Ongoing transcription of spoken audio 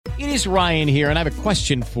It is Ryan here, and I have a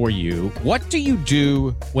question for you. What do you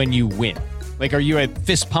do when you win? Like, are you a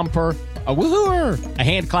fist pumper, a woohooer, a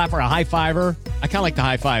hand clapper, a high fiver? I kind of like the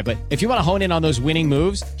high five, but if you want to hone in on those winning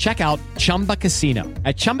moves, check out Chumba Casino.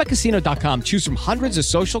 At ChumbaCasino.com, choose from hundreds of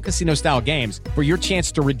social casino-style games for your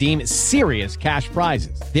chance to redeem serious cash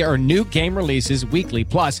prizes. There are new game releases weekly,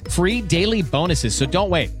 plus free daily bonuses. So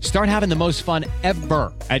don't wait. Start having the most fun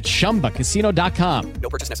ever at ChumbaCasino.com. No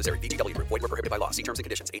purchase necessary. VGW Group. Void where prohibited by law. See terms and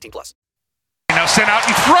conditions. 18+. Now sent out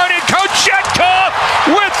in front, and Kochetkov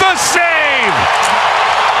with the save.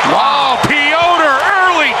 Wow, Piotr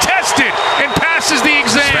early tested and passes the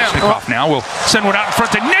exam. Svechnikov now will send one out in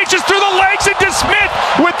front to Necas through the legs, and DeSmith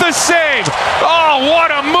with the save. Oh, what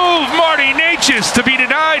a move, Marty Necas, to be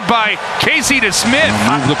denied by Casey DeSmith.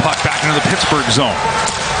 Move the puck back into the Pittsburgh zone.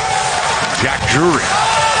 Jack Drury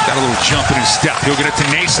got a little jump in his step. He'll get it to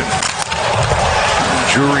Nason.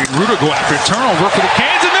 Drury and Ruda go after a turnover for the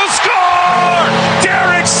Canes, and they'll score!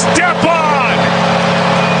 Derek Stepan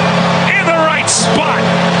in the right spot.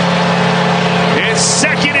 It's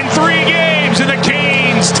second in 3 games, and the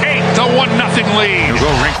Canes take the 1-0 lead. He'll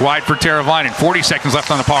go rink wide for Teravainen. 40 seconds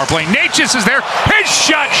left on the power play. Necas is there. His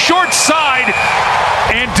shot short side,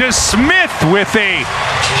 and DeSmith with a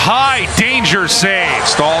high danger save.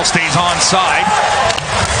 Stahl stays onside.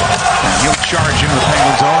 And he'll charge into the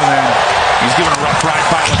Penguin zone, and then he's given a rough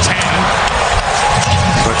ride by Letang.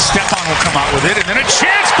 But Stepan will come out with it, and then a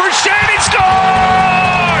chance for Shea, and he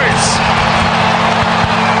scores!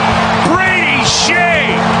 Brady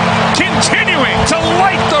Shea continuing to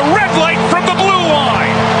light the red light from the blue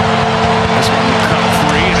line. This one will cut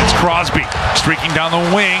free, and it's Crosby streaking down the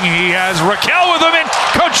wing. He has Raquel with him, and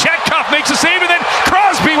Kochetkov makes a save, and then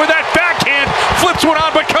Crosby with that backhand flips one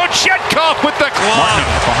on, but Kochetkov with the glove. Martin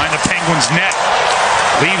behind the Penguins' net.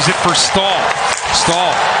 Leaves it for Stahl.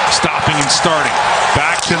 Stahl stopping and starting.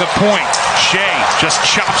 Back to the point. Shea just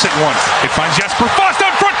chops at one. It finds Jesper Fast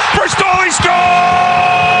out front for Stahl. He scores!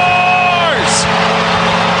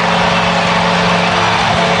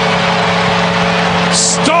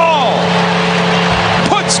 Stahl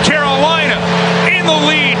puts Carolina in the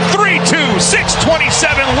lead. 3-2, 6:27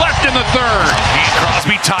 left in the third. And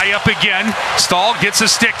Crosby tie up again. Stahl gets a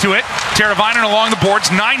stick to it. Teravainen along the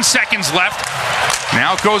boards. 9 seconds left.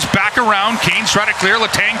 Now it goes back around. Canes try to clear.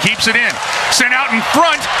 Letang keeps it in. Sent out in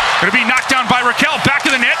front. Going to be knocked down by Raquel. Back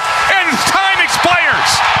of the net. And time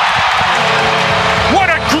expires. What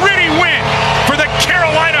a gritty win for the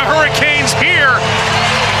Carolina Hurricanes here.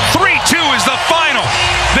 3-2 is the final.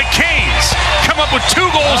 The Canes come up with 2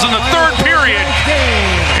 goals in the third period.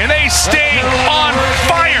 And they stay on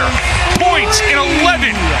fire. Points in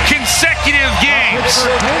 11 consecutive games.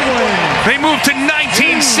 They move to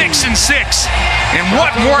 19-6-6. And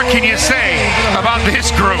what more can you say about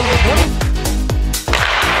this group?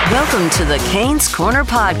 Welcome to the Canes Corner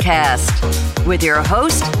Podcast with your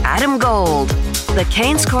host, Adam Gold. The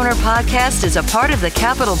Canes Corner Podcast is a part of the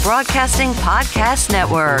Capital Broadcasting Podcast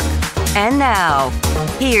Network. And now,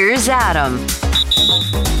 here's Adam.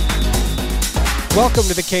 Welcome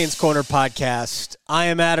to the Canes Corner Podcast. I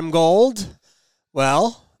am Adam Gold.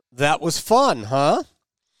 Well, that was fun, huh?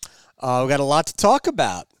 We got a lot to talk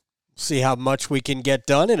about. See how much we can get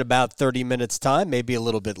done in about 30 minutes' time, maybe a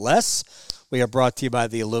little bit less. We are brought to you by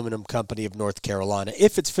the Aluminum Company of North Carolina.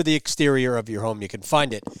 If it's for the exterior of your home, you can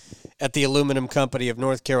find it at the Aluminum Company of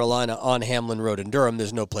North Carolina on Hamlin Road in Durham.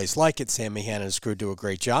 There's no place like it. Sammy Hanna and his crew do a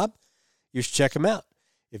great job. You should check them out.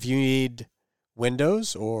 If you need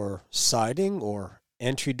windows or siding or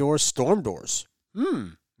entry doors, storm doors,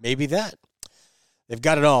 maybe that. They've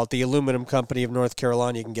got it all at the Aluminum Company of North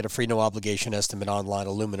Carolina. You can get a free no-obligation estimate online,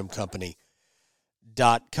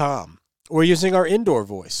 aluminumcompany.com. We're using our indoor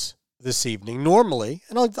voice this evening. Normally,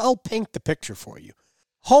 and I'll paint the picture for you.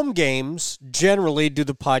 Home games generally do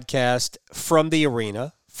the podcast from the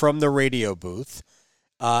arena, from the radio booth,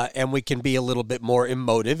 and we can be a little bit more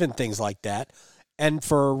emotive and things like that. And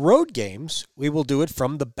for road games, we will do it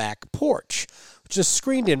from the back porch, which is a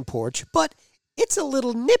screened-in porch, but it's a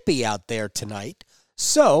little nippy out there tonight.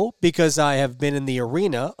 So, because I have been in the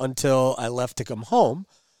arena until I left to come home,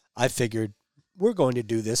 I figured we're going to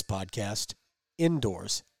do this podcast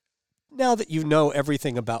indoors. Now that you know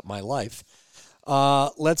everything about my life,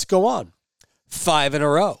 let's go on. 5 in a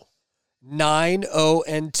row.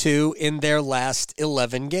 9-0-2 in their last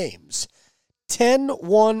 11 games.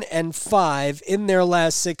 10-1-5 in their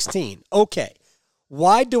last 16. Okay,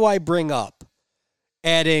 why do I bring up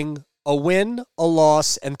adding a win, a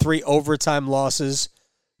loss, and 3 overtime losses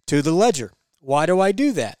to the ledger? Why do I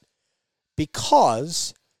do that?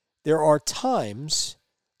 Because there are times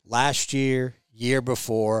last year, year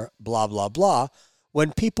before, blah, blah, blah,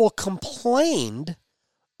 when people complained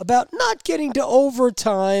about not getting to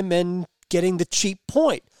overtime and getting the cheap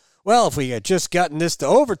point. Well, if we had just gotten this to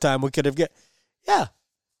overtime, we could have Yeah.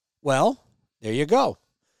 Well, there you go.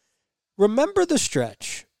 Remember the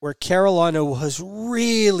stretch where Carolina was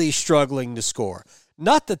really struggling to score.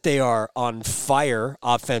 Not that they are on fire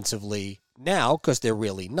offensively now, because they're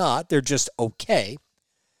really not. They're just okay.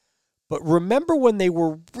 But remember when they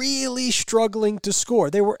were really struggling to score.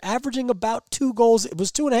 They were averaging about 2 goals. It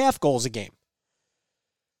was 2.5 goals a game.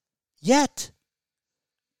 Yet,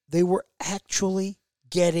 they were actually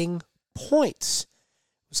getting points.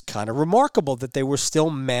 It was kind of remarkable that they were still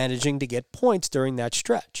managing to get points during that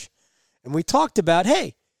stretch. And we talked about,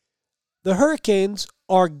 hey, the Hurricanes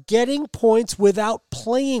are getting points without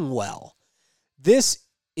playing well. This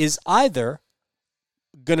is either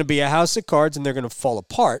going to be a house of cards and they're going to fall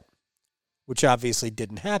apart, which obviously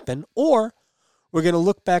didn't happen, or we're going to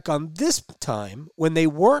look back on this time when they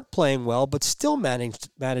weren't playing well but still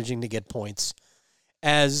managing to get points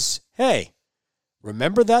as, hey,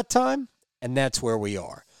 remember that time? And that's where we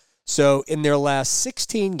are. So in their last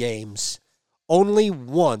 16 games, only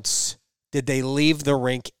once did they leave the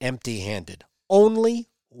rink empty-handed. Only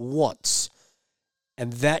once.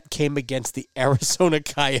 And that came against the Arizona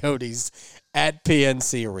Coyotes at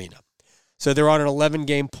PNC Arena. So they're on an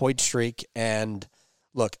 11-game point streak. And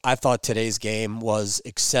look, I thought today's game was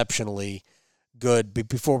exceptionally good. But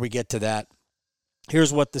before we get to that,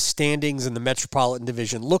 here's what the standings in the Metropolitan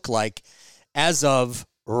Division look like as of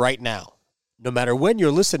right now. No matter when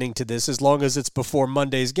you're listening to this, as long as it's before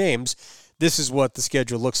Monday's games, this is what the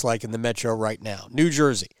schedule looks like in the Metro right now. New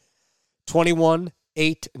Jersey,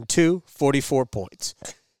 21-8-2, 44 points.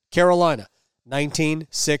 Carolina,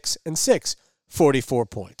 19-6-6, 44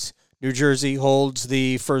 points. New Jersey holds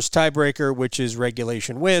the first tiebreaker, which is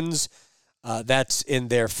regulation wins. That's in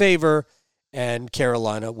their favor, and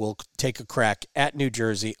Carolina will take a crack at New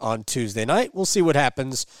Jersey on Tuesday night. We'll see what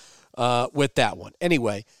happens with that one.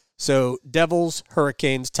 Anyway, so Devils,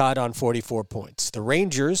 Hurricanes tied on 44 points. The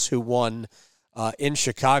Rangers, who won in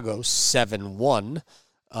Chicago 7-1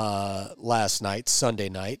 last night, Sunday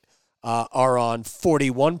night, are on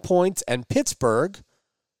 41 points, and Pittsburgh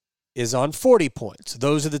is on 40 points.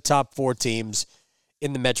 Those are the top 4 teams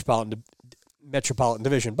in the Metropolitan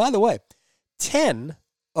Division. By the way, 10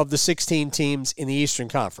 of the 16 teams in the Eastern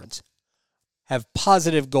Conference have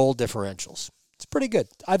positive goal differentials. It's pretty good.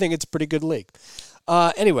 I think it's a pretty good league.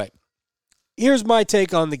 Anyway, here's my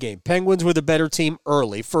take on the game. Penguins were the better team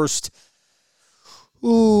early. First,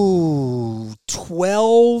 12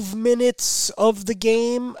 minutes of the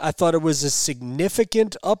game, I thought it was a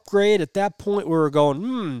significant upgrade. At that point, we were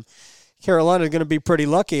going, Carolina is going to be pretty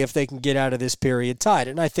lucky if they can get out of this period tied.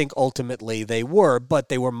 And I think ultimately they were, but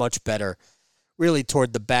they were much better really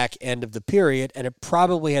toward the back end of the period. And it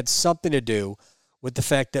probably had something to do with the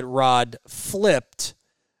fact that Rod flipped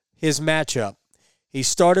his matchup. He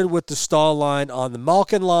started with the Stahl line on the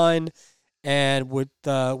Malkin line, and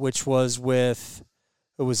which was with,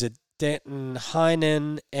 who was it, Danton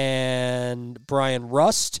Heinen and Brian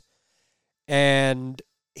Rust. And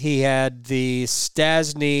he had the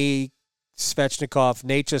Stastny, Svechnikov,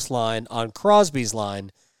 Natchez line on Crosby's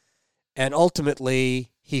line, and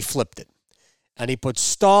ultimately he flipped it. And he put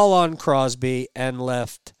Stahl on Crosby and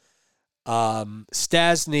left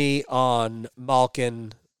Stastny on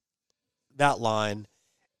Malkin, that line,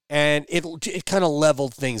 and it kind of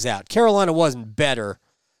leveled things out. Carolina wasn't better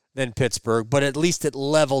than Pittsburgh, but at least it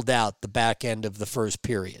leveled out the back end of the first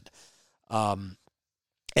period. And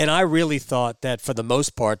I really thought that for the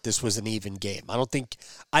most part, this was an even game. I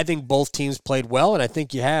think both teams played well, and I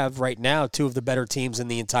think you have right now 2 of the better teams in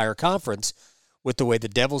the entire conference with the way the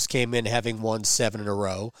Devils came in having won 7 in a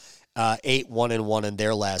row, 8-1-1 in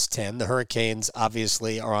their last 10. The Hurricanes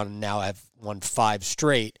obviously have won 5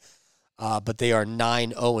 straight, but they are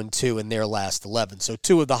 9-0-2 in their last 11. So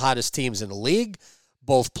 2 of the hottest teams in the league,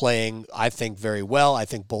 both playing, I think, very well. I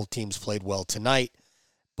think both teams played well tonight,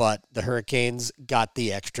 but the Hurricanes got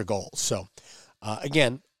the extra goals. So,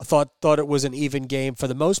 again, I thought it was an even game for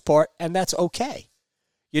the most part, and that's okay.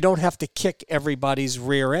 You don't have to kick everybody's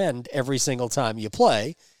rear end every single time you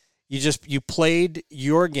play. You played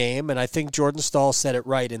your game, and I think Jordan Stahl said it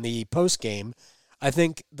right in the postgame. I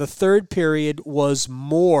think the third period was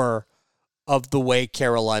more of the way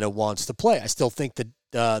Carolina wants to play. I still think that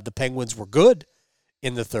the Penguins were good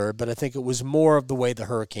in the third, but I think it was more of the way the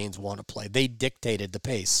Hurricanes want to play. They dictated the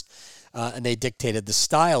pace, and they dictated the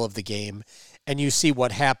style of the game, and you see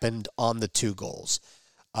what happened on the 2 goals.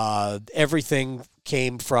 Everything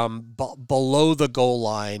came from below the goal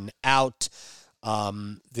line, out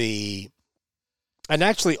and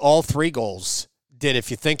actually all 3 goals did if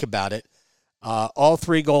you think about it. All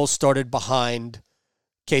 3 goals started behind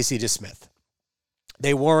Casey DeSmith.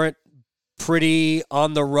 They weren't pretty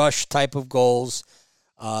on-the-rush type of goals.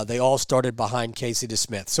 They all started behind Casey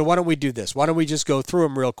DeSmith. So why don't we do this? Why don't we just go through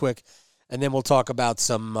them real quick, and then we'll talk about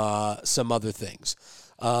some other things.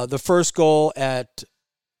 The first goal at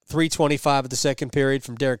 3:25 of the second period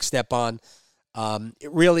from Derek Stepan,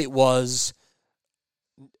 it really was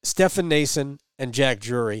Stefan Noesen and Jack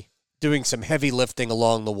Drury doing some heavy lifting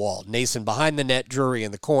along the wall. Noesen behind the net, Drury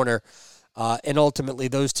in the corner, and ultimately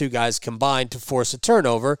those two guys combined to force a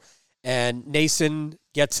turnover, and Noesen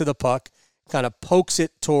gets to the puck, kind of pokes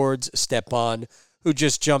it towards Stepan, who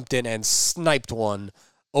just jumped in and sniped one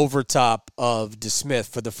over top of DeSmith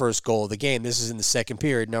for the first goal of the game. This is in the second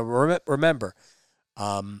period. Now, remember,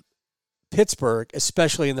 Pittsburgh,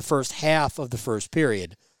 especially in the first half of the first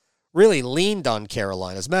period, really leaned on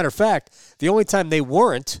Carolina. As a matter of fact, the only time they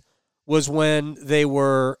weren't was when they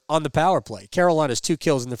were on the power play. Carolina's 2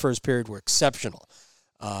 kills in the first period were exceptional.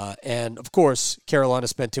 And, of course, Carolina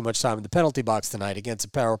spent too much time in the penalty box tonight against a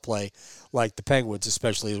power play like the Penguins,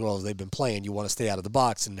 especially as well as they've been playing. You want to stay out of the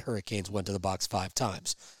box, and the Hurricanes went to the box 5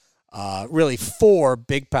 times. Really 4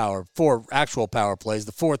 actual power plays.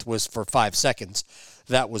 The fourth was for 5 seconds.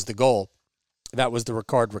 That was the goal. That was the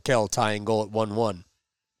Ricard Raquel tying goal at 1-1.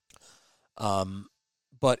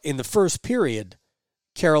 But in the first period,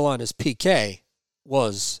 Carolina's PK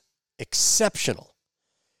was exceptional.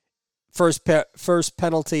 First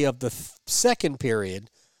penalty of the second period,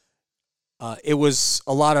 it was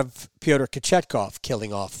a lot of Pyotr Kochetkov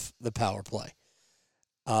killing off the power play.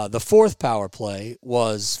 The fourth power play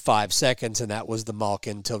was 5 seconds, and that was the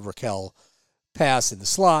Malkin to Raquel pass in the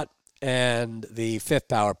slot. And the fifth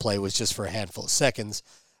power play was just for a handful of seconds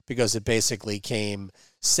because it basically came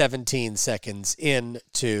 17 seconds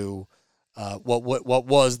into what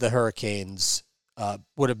was the Hurricanes'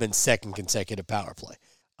 would have been second consecutive power play.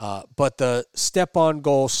 But the step-on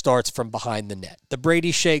goal starts from behind the net. The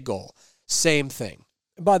Brady Shea goal, same thing.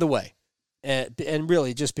 And by the way, and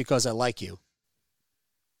really just because I like you.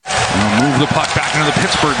 Move the puck back into the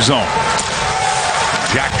Pittsburgh zone.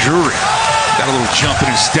 Jack Drury got a little jump in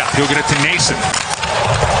his step. He'll get it to Noesen.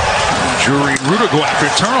 Drury and Ruda go after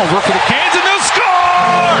a turnover for the Canes, and they'll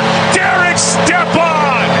score! Derek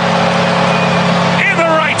Stepan in the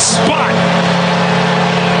right spot.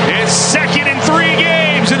 His second in 3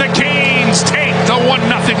 games, and the Canes take the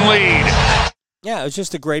 1-0 lead. Yeah, it was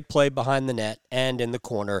just a great play behind the net and in the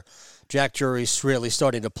corner. Jack Drury's really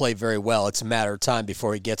starting to play very well. It's a matter of time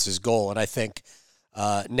before he gets his goal, and I think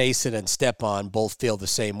Noesen and Stepan both feel the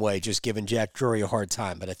same way, just giving Jack Drury a hard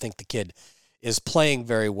time. But I think the kid is playing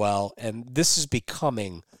very well, and this is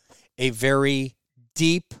becoming a very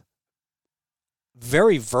deep,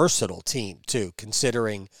 very versatile team, too,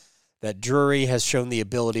 considering that Drury has shown the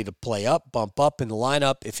ability to play up, bump up in the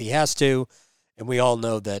lineup if he has to, and we all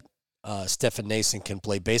know that Stefan Noesen can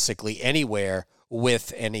play basically anywhere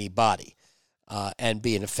with anybody and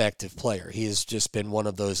be an effective player. He has just been one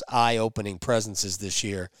of those eye-opening presences this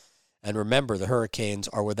year. And remember, the Hurricanes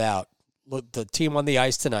are without the team on the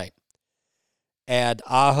ice tonight. Add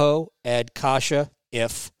Aho, add Kasha,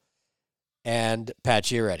 and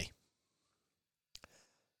Pacioretty.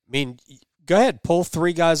 I mean, go ahead, pull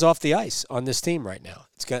 3 guys off the ice on this team right now.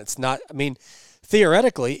 It's not, I mean,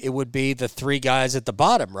 theoretically, it would be the 3 guys at the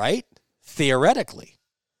bottom, right? Theoretically.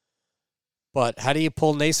 But how do you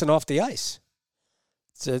pull Noesen off the ice?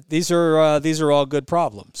 So these are all good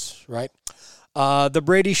problems, right? The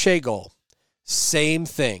Brady Shea goal, same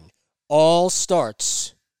thing. All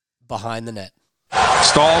starts behind the net.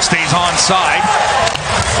 Stahl stays onside.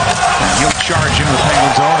 And he'll charge into the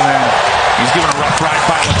Penguin zone, and then he's given a rough ride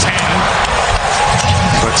by Letang.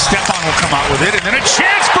 But Stepan will come out with it, and then a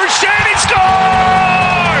chance for Shea, and he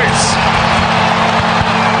scores!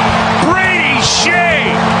 Brady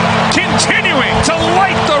Shea continuing to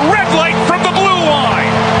light the red light from the blue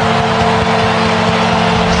line.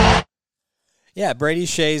 Yeah, Brady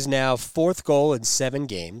Shea's now 4th goal in 7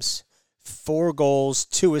 games. 4 goals,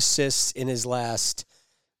 2 assists in his last,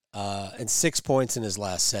 and 6 points in his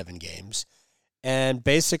last 7 games. And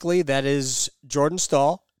basically that is Jordan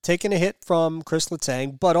Stahl taking a hit from Chris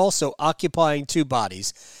Letang, but also occupying 2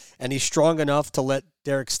 bodies. And he's strong enough to let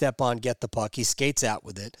Derek Stepan get the puck. He skates out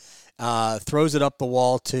with it, throws it up the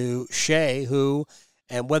wall to Shea, who,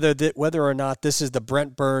 and whether or not this is the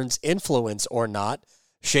Brent Burns influence or not,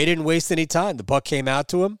 Shea didn't waste any time. The puck came out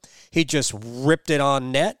to him. He just ripped it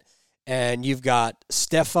on net. And you've got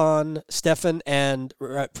Stefan and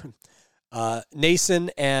Noesen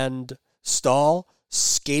and Stahl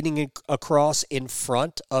skating across in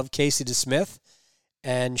front of Casey DeSmith.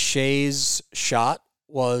 and Shea's shot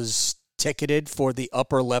was ticketed for the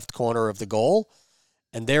upper left corner of the goal,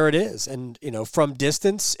 and there it is. And, from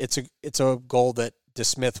distance, it's a goal that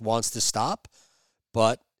DeSmith wants to stop,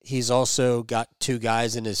 but he's also got two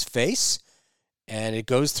guys in his face, and it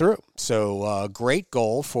goes through. So great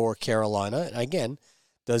goal for Carolina. And again,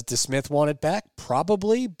 does DeSmith want it back?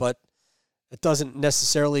 Probably, but it doesn't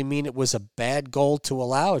necessarily mean it was a bad goal to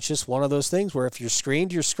allow. It's just one of those things where if you're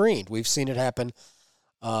screened, you're screened. We've seen it happen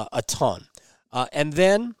a ton. And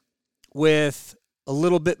then with a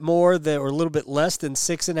little bit more or a little bit less than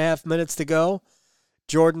 6.5 minutes to go,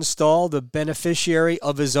 Jordan Staal, the beneficiary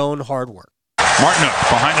of his own hard work. Martinook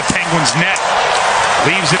behind the Penguins' net.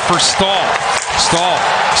 Leaves it for Staal. Staal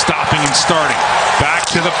stopping and starting. Back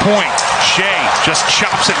to the point. Shea just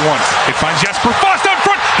chops at one. It finds Jesper Fast out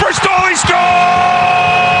front for Staal. He scores!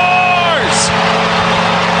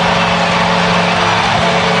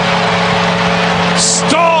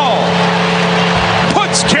 Staal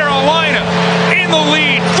puts Carolina in the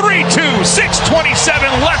lead. 3-2,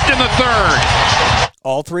 6:27 left in the third.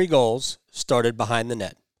 All three goals started behind the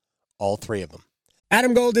net. All three of them.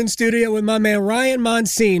 Adam Gold in studio with my man Ryan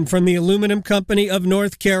Monsine from the Aluminum Company of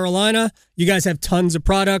North Carolina. You guys have tons of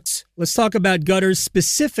products. Let's talk about gutters,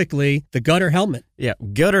 specifically the gutter helmet. Yeah,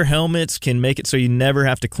 gutter helmets can make it so you never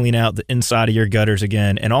have to clean out the inside of your gutters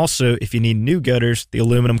again. And also, if you need new gutters, the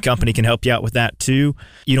Aluminum Company can help you out with that too.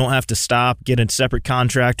 You don't have to stop, get a separate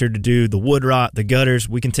contractor to do the wood rot, the gutters.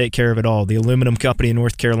 We can take care of it all. The Aluminum Company in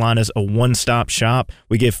North Carolina is a one-stop shop.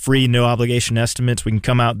 We give free, no-obligation estimates. We can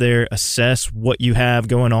come out there, assess what you have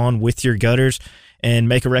going on with your gutters, and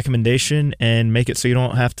make a recommendation and make it so you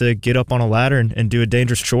don't have to get up on a ladder and do a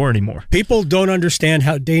dangerous chore anymore. People don't understand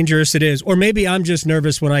how dangerous it is, or maybe I'm just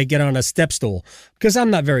nervous when I get on a step stool because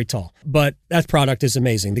I'm not very tall, but that product is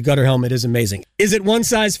amazing. The gutter helmet is amazing. Is it one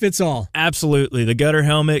size fits all? Absolutely. The gutter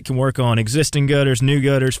helmet can work on existing gutters, new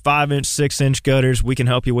gutters, 5-inch, 6-inch gutters. We can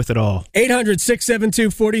help you with it all.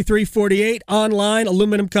 800-672-4348, online,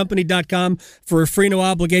 aluminumcompany.com for a free no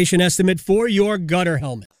obligation estimate for your gutter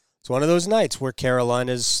helmet. It's one of those nights where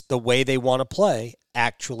Carolina's the way they want to play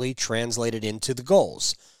actually translated into the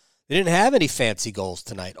goals. They didn't have any fancy goals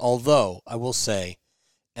tonight, although I will say,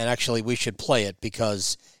 and actually we should play it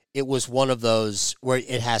because it was one of those where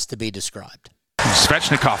it has to be described.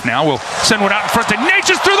 Svechnikov now will send one out in front to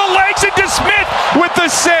Natchez through the legs and DeSmith with the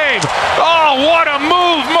save. Oh, what a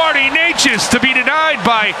move, Marty Natchez, to be denied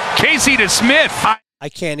by Casey DeSmith. I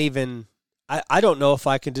can't even, I don't know if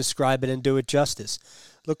I can describe it and do it justice.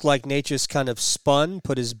 Looked like Natchez kind of spun,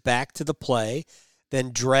 put his back to the play,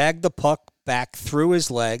 then dragged the puck back through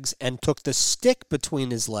his legs and took the stick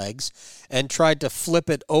between his legs and tried to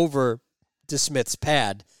flip it over DeSmith's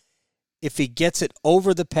pad. If he gets it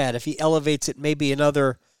over the pad, if he elevates it maybe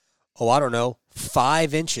another,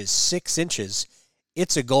 5 inches, 6 inches,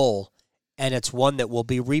 it's a goal, and it's one that will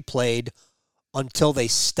be replayed until they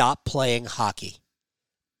stop playing hockey.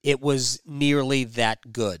 It was nearly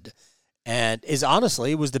that good. And it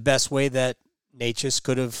was the best way that Natchez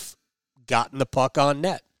could have gotten the puck on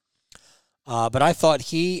net. But I thought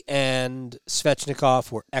he and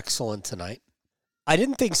Svechnikov were excellent tonight. I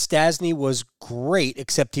didn't think Stastny was great,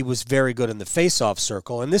 except he was very good in the face-off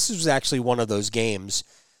circle. And this was actually one of those games,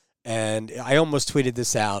 and I almost tweeted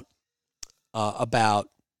this out about,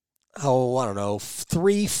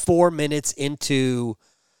 3-4 minutes into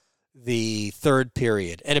the third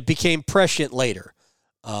period. And it became prescient later.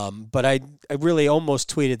 But I really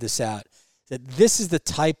almost tweeted this out, that this is the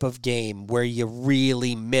type of game where you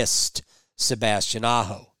really missed Sebastian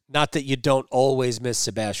Aho. Not that you don't always miss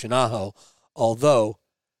Sebastian Aho, although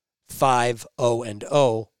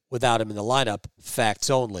 5-0-0 without him in the lineup, facts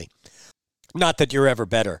only. Not that you're ever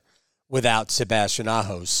better without Sebastian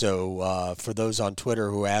Aho. So for those on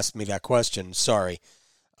Twitter who asked me that question, sorry.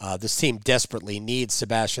 This team desperately needs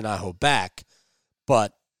Sebastian Aho back,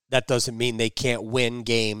 but that doesn't mean they can't win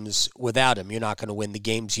games without him. You're not going to win the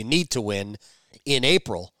games you need to win in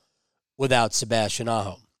April without Sebastian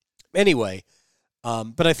Aho. Anyway,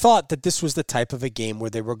 but I thought that this was the type of a game where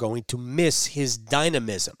they were going to miss his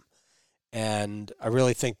dynamism. And I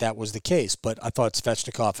really think that was the case. But I thought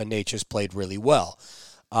Svechnikov and Natchez played really well.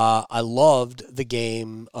 I loved the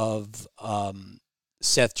game of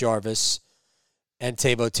Seth Jarvis and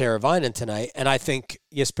Teuvo Teravainen tonight, and I think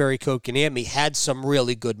Jesperi Kotkaniemi had some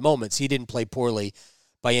really good moments. He didn't play poorly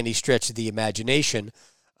by any stretch of the imagination,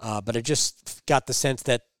 but I just got the sense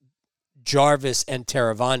that Jarvis and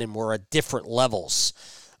Teravainen were at different levels,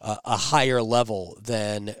 a higher level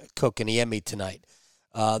than Kotkaniemi tonight.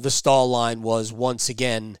 The Staal line was once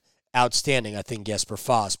again outstanding. I think Jesper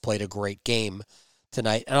Fast played a great game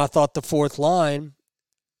tonight, and I thought the fourth line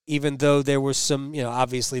even though there was some,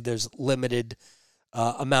 obviously there's limited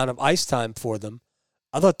amount of ice time for them,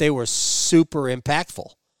 I thought they were super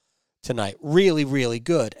impactful tonight. Really, really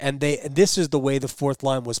good. And this is the way the fourth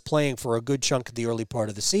line was playing for a good chunk of the early part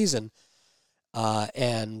of the season.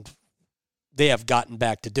 And they have gotten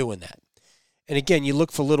back to doing that. And again, you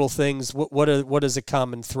look for little things. What is a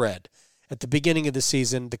common thread? At the beginning of the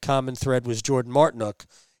season, the common thread was Jordan Martinook.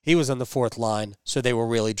 He was on the fourth line, so they were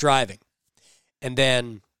really driving. And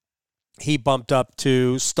then he bumped up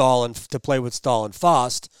to Stahl and to play with Stahl and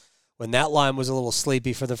Fost when that line was a little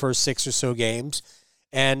sleepy for the first 6 or so games.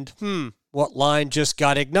 And, what line just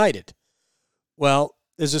got ignited? Well,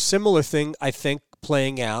 there's a similar thing, I think,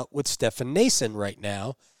 playing out with Stefan Noesen right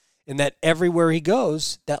now, in that everywhere he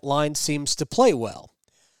goes, that line seems to play well.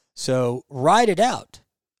 So ride it out.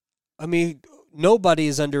 I mean, nobody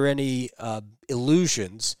is under any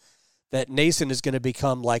illusions that Noesen is going to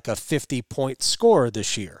become like a 50-point scorer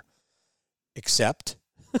this year. Except,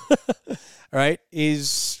 right,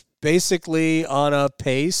 he's basically on a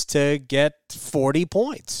pace to get 40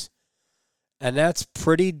 points. And that's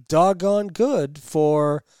pretty doggone good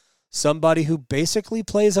for somebody who basically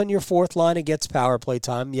plays on your fourth line and gets power play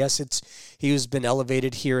time. Yes, he has been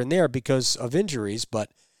elevated here and there because of injuries,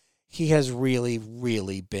 but he has really,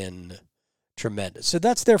 really been tremendous. So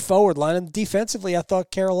that's their forward line. And defensively, I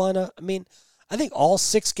thought Carolina, I think all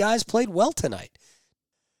 6 guys played well tonight.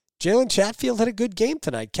 Jalen Chatfield had a good game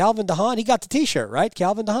tonight. Calvin DeHaan, he got the T-shirt, right?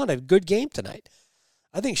 Calvin DeHaan had a good game tonight.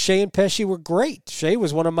 I think Shea and Pesce were great. Shea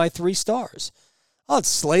was one of my 3 stars.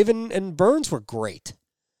 Slavin and Burns were great.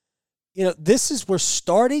 We're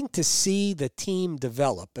starting to see the team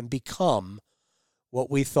develop and become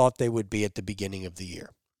what we thought they would be at the beginning of the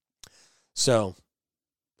year. So,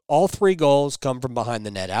 all 3 goals come from behind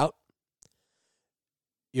the net out.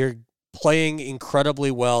 You're playing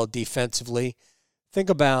incredibly well defensively. Think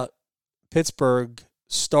about Pittsburgh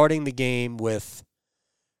starting the game with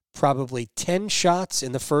probably 10 shots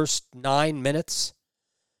in the first 9 minutes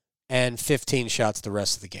and 15 shots the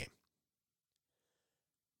rest of the game.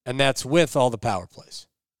 And that's with all the power plays.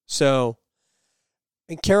 So,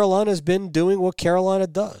 and Carolina's been doing what Carolina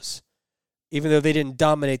does. Even though they didn't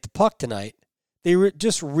dominate the puck tonight, they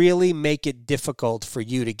just really make it difficult for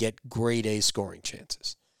you to get grade A scoring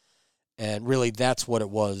chances. And really, that's what it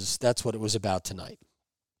was. That's what it was about tonight.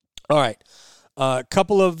 All right. A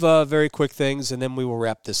couple of very quick things, and then we will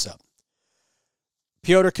wrap this up.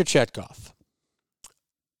 Pyotr Kochetkov.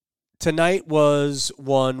 Tonight was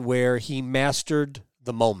one where he mastered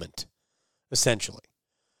the moment, essentially.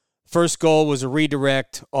 First goal was a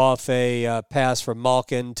redirect off a pass from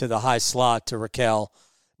Malkin to the high slot to Raquel.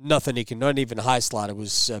 Nothing he can, not even high slot. It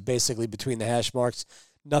was basically between the hash marks.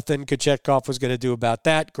 Nothing Kochetkov was going to do about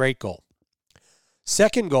that. Great goal.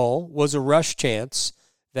 Second goal was a rush chance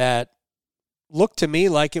that looked to me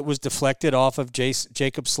like it was deflected off of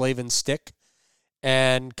Jacob Slavin's stick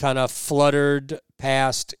and kind of fluttered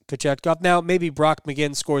past Kochetkov. Now, maybe Brock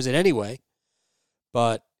McGinn scores it anyway,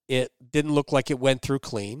 but it didn't look like it went through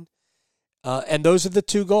clean. And those are the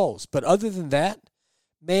 2 goals. But other than that,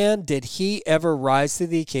 man, did he ever rise to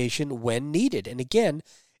the occasion when needed. And again,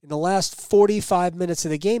 in the last 45 minutes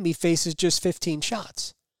of the game, he faces just 15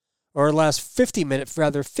 shots. Or last 50 minutes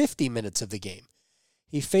of the game.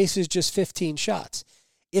 He faces just 15 shots.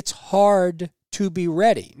 It's hard to be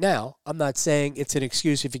ready. Now, I'm not saying it's an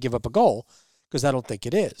excuse if you give up a goal, because I don't think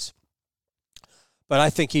it is. But I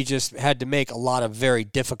think he just had to make a lot of very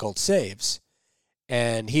difficult saves.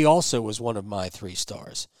 And he also was one of my 3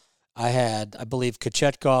 stars. I had, I believe,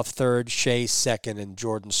 Kochetkov third, Shea second, and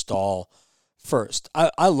Jordan Stahl first.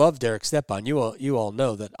 I love Derek Stepan. You all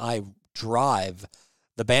know that I drive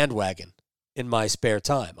the bandwagon in my spare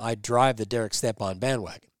time. I drive the Derek Stepan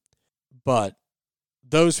bandwagon. But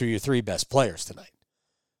those were your 3 best players tonight.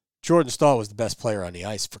 Jordan Stahl was the best player on the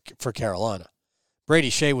ice for Carolina. Brady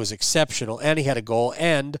Shea was exceptional, and he had a goal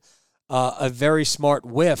and a very smart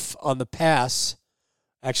whiff on the pass.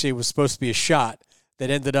 Actually, it was supposed to be a shot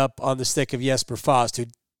that ended up on the stick of Jesper Fast, who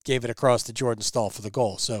gave it across to Jordan Stahl for the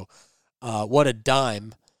goal. So what a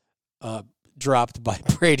dime dropped by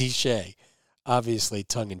Brady Shea, obviously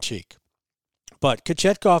tongue-in-cheek. But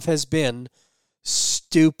Kochetkov has been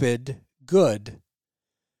stupid good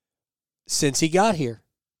since he got here.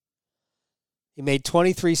 He made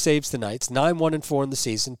 23 saves tonight, 9-1-4 in the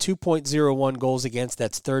season, 2.01 goals against.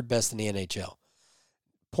 That's 3rd best in the NHL.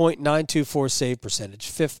 .924 save percentage,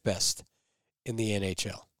 5th best in the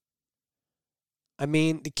NHL. I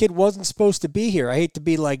mean, the kid wasn't supposed to be here. I hate to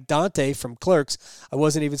be like Dante from Clerks. I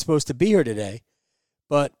wasn't even supposed to be here today.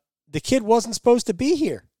 But the kid wasn't supposed to be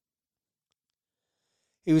here.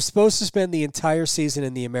 He was supposed to spend the entire season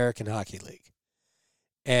in the American Hockey League.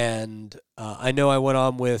 And I know I went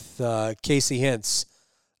on with Casey Hintz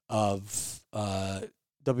of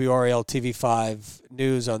WRAL TV5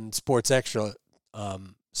 News on Sports Extra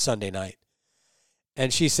Sunday night.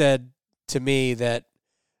 And she said to me that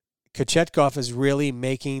Kochetkov is really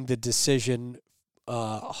making the decision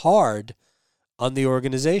hard on the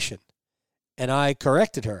organization. And I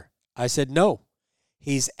corrected her. I said, no,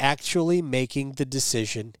 he's actually making the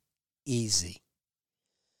decision easy.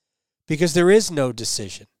 Because there is no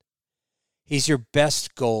decision. He's your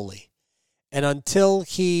best goalie. And until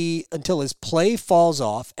his play falls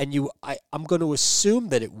off, and I'm going to assume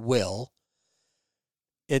that it will,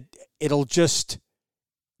 it'll just,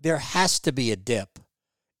 there has to be a dip.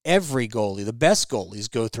 Every goalie, the best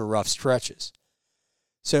goalies, go through rough stretches.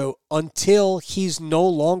 So until he's no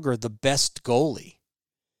longer the best goalie,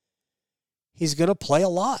 he's going to play a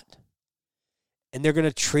lot. And they're going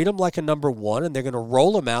to treat him like a number one, and they're going to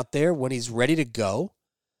roll him out there when he's ready to go.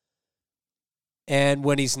 And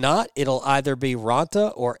when he's not, it'll either be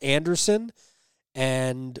Ranta or Anderson.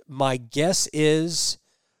 And my guess is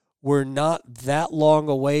we're not that long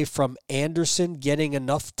away from Anderson getting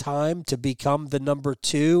enough time to become the number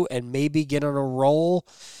two and maybe get on a roll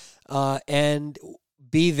and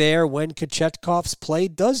be there when Kochetkov's play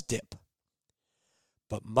does dip.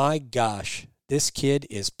 But my gosh, this kid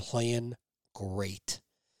is playing great.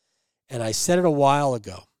 And I said it a while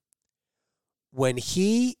ago. When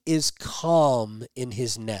he is calm in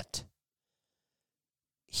his net,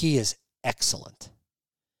 he is excellent.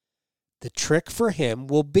 The trick for him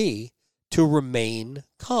will be to remain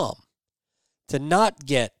calm, to not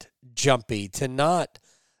get jumpy, to not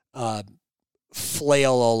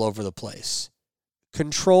flail all over the place.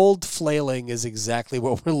 Controlled flailing is exactly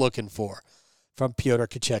what we're looking for from Pyotr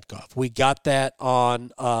Kochetkov. We got that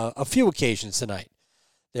on a few occasions tonight.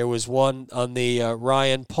 There was one on the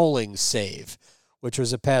Ryan Poling save, which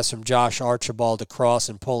was a pass from Josh Archibald across,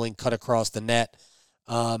 and Poling cut across the net.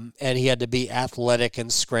 And he had to be athletic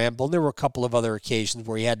and scramble. And there were a couple of other occasions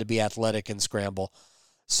where he had to be athletic and scramble.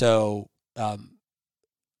 So the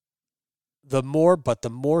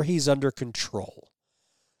more he's under control,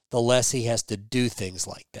 the less he has to do things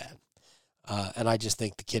like that. And I just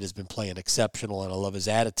think the kid has been playing exceptional, and I love his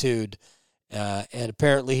attitude. And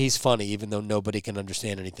apparently he's funny, even though nobody can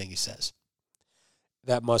understand anything he says.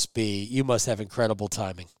 You must have incredible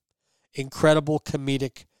timing. Incredible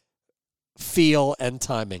comedic feel and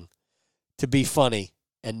timing to be funny,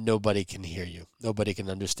 and nobody can hear you. Nobody can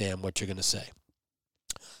understand what you're going to say.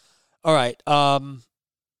 All right.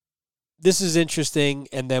 This is interesting,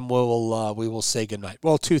 and then we will say goodnight.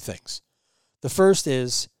 Well, two things. The first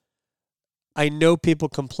is, I know people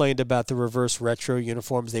complained about the reverse retro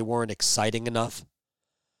uniforms. They weren't exciting enough.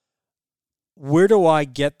 Where do I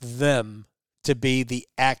get them to be the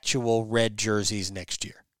actual red jerseys next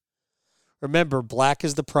year? Remember, black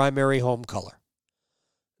is the primary home color.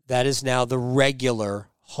 That is now the regular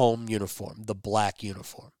home uniform, the black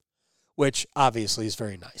uniform, which obviously is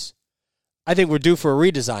very nice. I think we're due for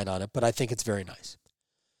a redesign on it, but I think it's very nice.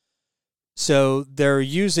 So they're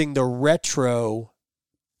using the retro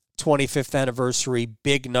 25th anniversary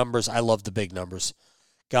big numbers. I love the big numbers.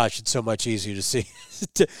 Gosh, it's so much easier to see,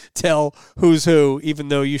 to tell who's who, even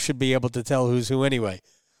though you should be able to tell who's who anyway.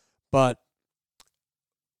 But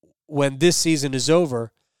when this season is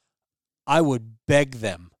over, I would beg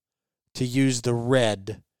them to use the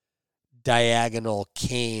red diagonal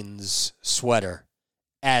Canes sweater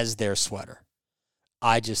as their sweater.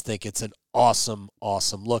 I just think it's an awesome,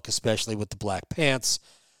 awesome look, especially with the black pants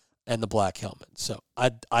and the black helmet. So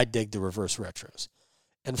I dig the reverse retros.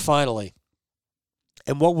 And finally,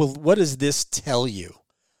 and what does this tell you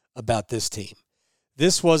about this team?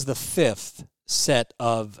 This was the fifth set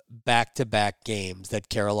of back-to-back games that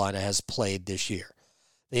Carolina has played this year.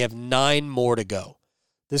 They have 9 more to go.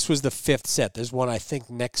 This was the fifth set. There's one, I think,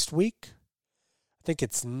 next week. I think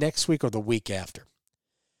it's next week or the week after.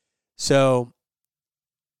 So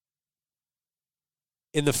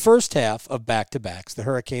in the first half of back-to-backs, the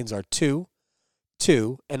Hurricanes are 2,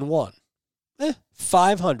 2, and 1.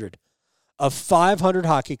 500. A 500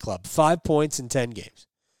 hockey club, 5 points in 10 games.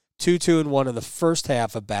 2, 2, and 1 in the first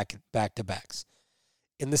half of back-to-backs.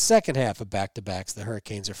 In the second half of back-to-backs, the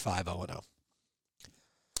Hurricanes are 5-0-0.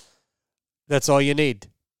 That's all you need.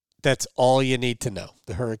 That's all you need to know.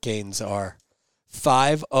 The Hurricanes are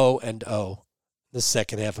 5-0-0 the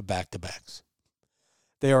second half of back-to-backs.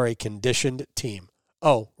 They are a conditioned team.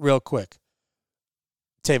 Oh, real quick.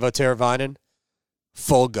 Teuvo Teravainen,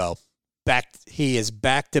 full go. He is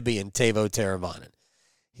back to being Teuvo Teravainen.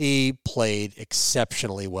 He played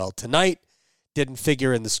exceptionally well tonight. Didn't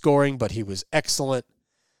figure in the scoring, but he was excellent.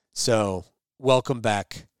 So welcome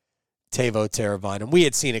back, Teuvo Teravainen. We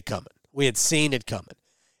had seen it coming.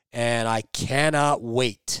 And I cannot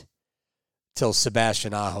wait till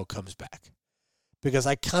Sebastian Aho comes back, because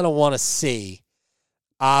I kind of want to see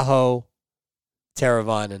Aho,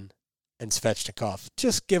 Teravainen, and Svechnikov.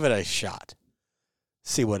 Just give it a shot.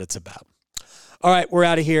 See what it's about. All right, we're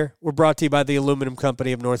out of here. We're brought to you by the Aluminum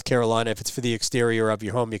Company of North Carolina. If it's for the exterior of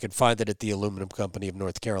your home, you can find it at the Aluminum Company of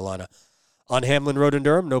North Carolina on Hamlin Road in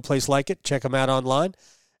Durham. No place like it. Check them out online.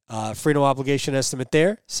 Free no obligation estimate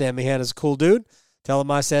there. Sam Meehan is a cool dude. Tell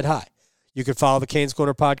him I said hi. You can follow the Canes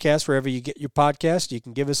Corner podcast wherever you get your podcast. You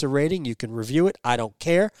can give us a rating. You can review it. I don't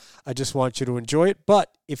care. I just want you to enjoy it.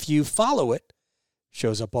 But if you follow it, it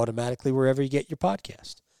shows up automatically wherever you get your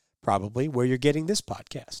podcast. Probably where you're getting this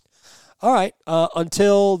podcast. All right.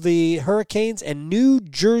 Until the Hurricanes and New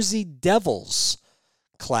Jersey Devils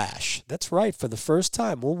clash. That's right. For the first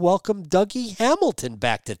time, we'll welcome Dougie Hamilton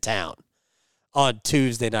back to town on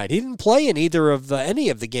Tuesday night. He didn't play in any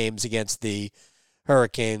of the games against the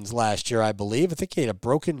Hurricanes last year, I believe. I think he had a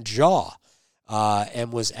broken jaw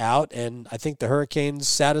and was out. And I think the Hurricanes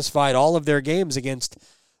satisfied all of their games against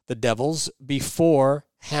the Devils before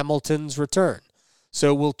Hamilton's return.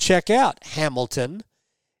 So we'll check out Hamilton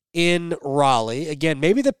in Raleigh. Again,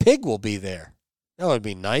 maybe the pig will be there. That would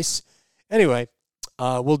be nice. Anyway,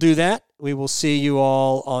 we'll do that. We will see you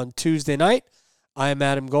all on Tuesday night. I am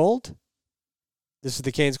Adam Gold. This is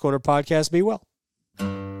the Canes Corner podcast. Be well.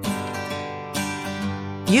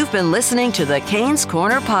 You've been listening to the Canes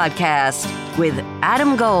Corner podcast with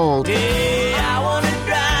Adam Gold. Hey, I want to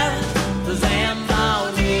drive the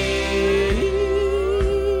Zamboni.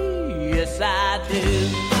 Yes, I do.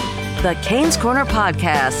 The Canes Corner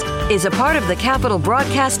podcast is a part of the Capital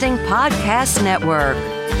Broadcasting Podcast Network.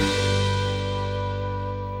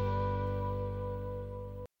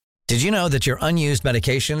 Did you know that your unused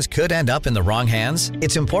medications could end up in the wrong hands?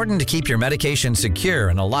 It's important to keep your medication secure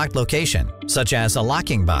in a locked location, such as a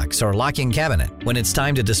locking box or locking cabinet. When it's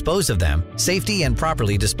time to dispose of them, safely and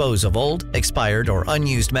properly dispose of old, expired, or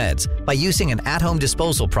unused meds by using an at-home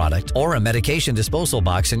disposal product or a medication disposal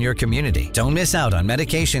box in your community. Don't miss out on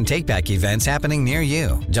medication take-back events happening near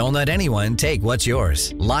you. Don't let anyone take what's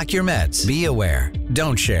yours. Lock your meds. Be aware.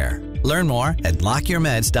 Don't share. Learn more at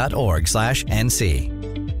lockyourmeds.org/NC.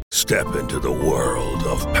 Step into the world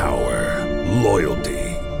of power, loyalty,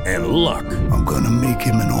 and luck. I'm gonna make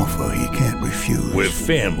him an offer he can't refuse. With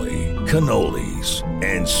family, cannolis,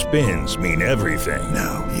 and spins mean everything.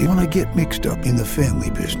 Now, you wanna get mixed up in the family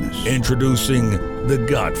business. Introducing The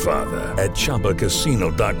Godfather at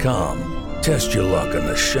ChumbaCasino.com. Test your luck in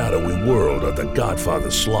the shadowy world of The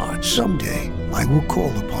Godfather slot. Someday, I will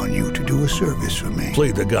call upon you to do a service for me.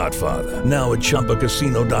 Play The Godfather, now at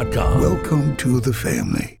ChumbaCasino.com. Welcome to the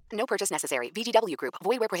family. No purchase necessary. VGW Group.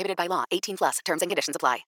 Void where prohibited by law. 18+. Terms and conditions apply.